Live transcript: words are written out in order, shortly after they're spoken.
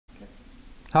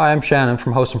Hi, I'm Shannon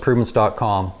from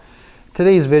houseimprovements.com.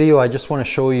 Today's video, I just want to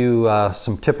show you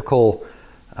some typical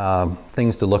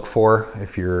things to look for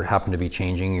if you happen to be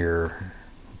changing your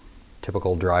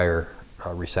typical dryer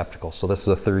receptacle. So this is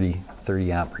a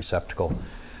 30 amp receptacle.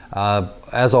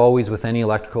 As always with any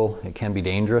electrical, it can be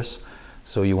dangerous.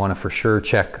 So you want to for sure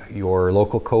check your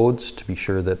local codes to be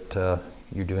sure that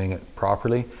you're doing it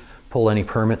properly. Pull any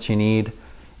permits you need,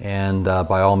 and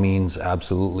by all means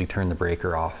absolutely turn the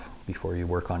breaker off before you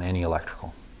work on any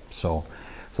electrical. So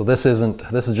this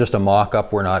is just a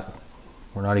mock-up. We're not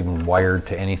even wired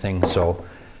to anything, so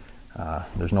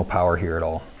there's no power here at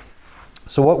all.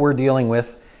 So what we're dealing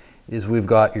with is we've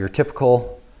got your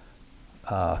typical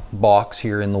box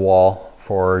here in the wall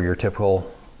for your typical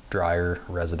dryer,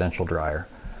 residential dryer.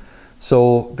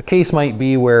 So the case might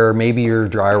be where maybe your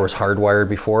dryer was hardwired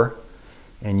before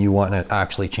and you want to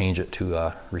actually change it to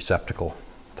a receptacle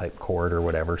type cord or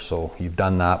whatever. So you've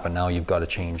done that, but now you've got to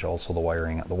change also the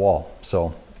wiring at the wall.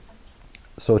 So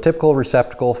a typical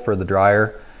receptacle for the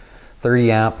dryer,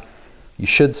 30 amp, you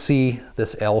should see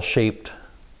this L-shaped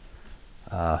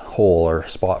hole or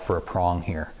spot for a prong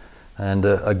here. And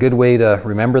a good way to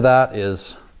remember that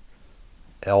is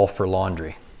L for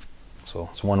laundry. So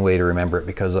it's one way to remember it,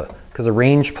 because a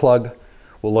range plug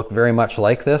will look very much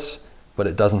like this, but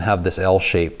it doesn't have this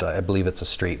L-shaped. I believe it's a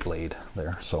straight blade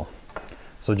there.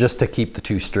 So just to keep the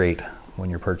two straight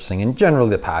when you're purchasing, and generally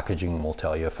the packaging will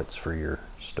tell you if it's for your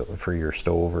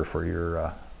stove or for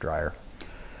your dryer.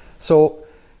 So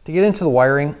to get into the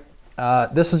wiring,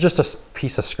 this is just a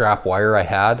piece of scrap wire I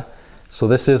had. So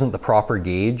this isn't the proper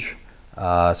gauge.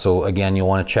 So again, you'll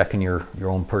want to check in your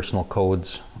own personal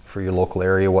codes for your local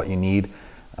area what you need.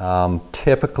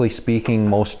 Typically speaking,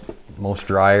 most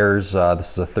dryers,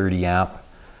 this is a 30 amp.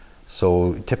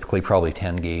 So typically probably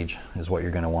 10 gauge is what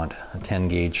you're going to want, a 10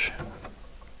 gauge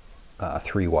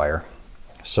 3 wire.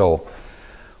 So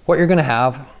what you're going to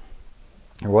have,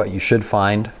 or what you should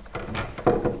find,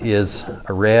 is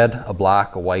a red, a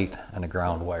black, a white, and a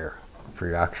ground wire for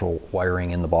your actual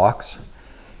wiring in the box.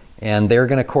 And they're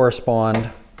going to correspond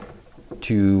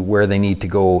to where they need to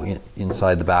go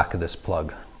inside the back of this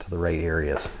plug, to the right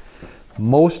areas.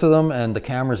 Most of them, and the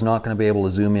camera's not going to be able to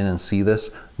zoom in and see this,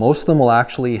 most of them will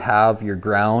actually have your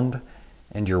ground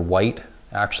and your white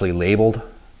actually labeled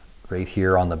right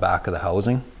here on the back of the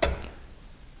housing.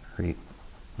 Right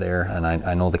there, and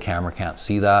I know the camera can't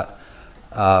see that.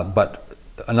 But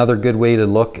another good way to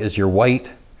look is your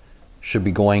white should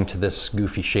be going to this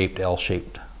goofy shaped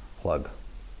L-shaped plug.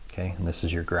 Okay, and this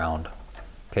is your ground.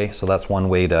 Okay, so that's one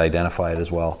way to identify it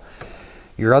as well.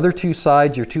 Your other two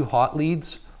sides, your two hot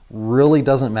leads, really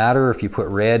doesn't matter if you put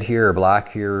red here or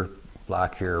black here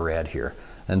or red here.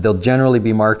 And they'll generally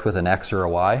be marked with an X or a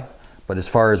Y, but as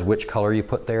far as which color you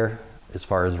put there, as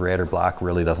far as red or black,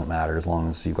 really doesn't matter as long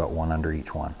as you've got one under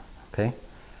each one. Okay?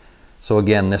 So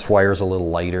again, this wire is a little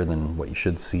lighter than what you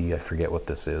should see. I forget what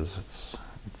this is.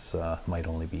 It's might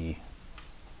only be,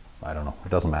 I don't know, it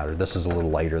doesn't matter. This is a little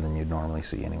lighter than you'd normally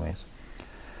see anyways.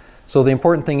 So the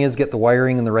important thing is get the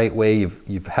wiring in the right way.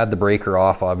 You've had the breaker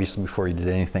off obviously before you did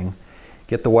anything.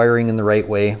 Get the wiring in the right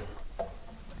way,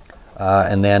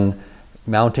 and then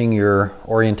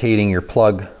orientating your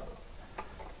plug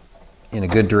in a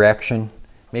good direction,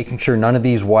 making sure none of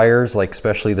these wires, like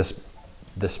especially this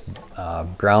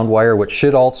ground wire, which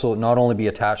should also not only be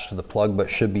attached to the plug but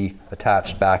should be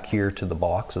attached back here to the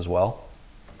box as well.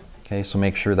 Okay, so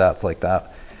make sure that's like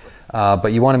that.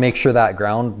 But you want to make sure that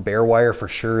ground bare wire for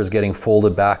sure is getting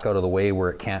folded back out of the way where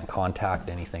it can't contact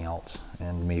anything else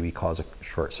and maybe cause a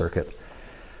short circuit.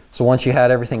 So once you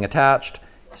had everything attached,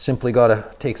 you simply got to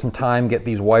take some time, get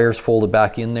these wires folded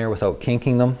back in there without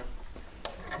kinking them,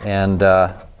 and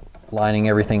lining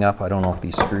everything up. I don't know if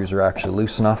these screws are actually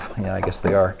loose enough. Yeah, I guess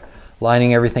they are.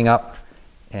 Lining everything up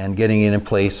and getting it in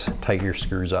place, tighten your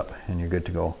screws up, and you're good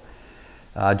to go.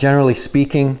 Generally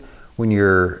speaking, when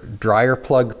your dryer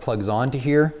plug plugs onto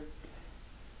here,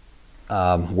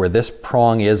 where this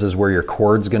prong is where your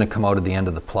cord's going to come out of the end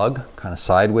of the plug, kind of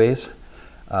sideways.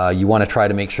 You want to try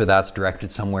to make sure that's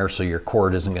directed somewhere so your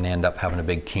cord isn't going to end up having a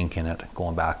big kink in it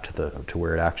going back to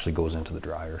where it actually goes into the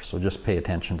dryer. So just pay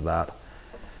attention to that.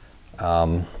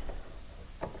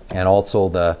 And also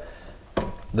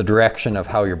the direction of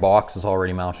how your box is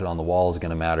already mounted on the wall is going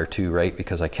to matter too, right?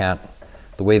 Because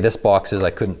the way this box is, I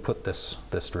couldn't put this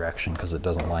direction because it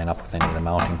doesn't line up with any of the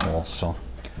mounting holes. So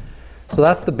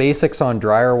that's the basics on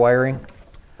dryer wiring.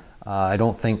 I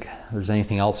don't think there's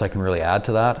anything else I can really add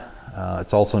to that.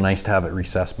 It's also nice to have it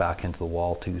recessed back into the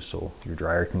wall too, so your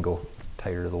dryer can go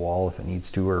tighter to the wall if it needs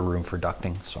to, or room for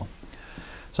ducting.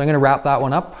 So I'm going to wrap that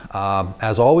one up.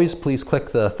 As always, please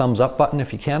click the thumbs up button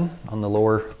if you can on the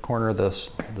lower corner of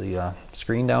the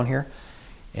screen down here.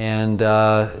 And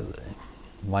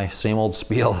my same old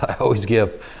spiel I always give.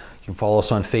 You can follow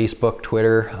us on Facebook,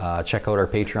 Twitter, check out our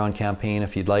Patreon campaign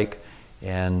if you'd like.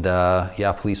 And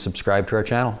yeah, please subscribe to our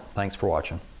channel. Thanks for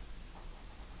watching.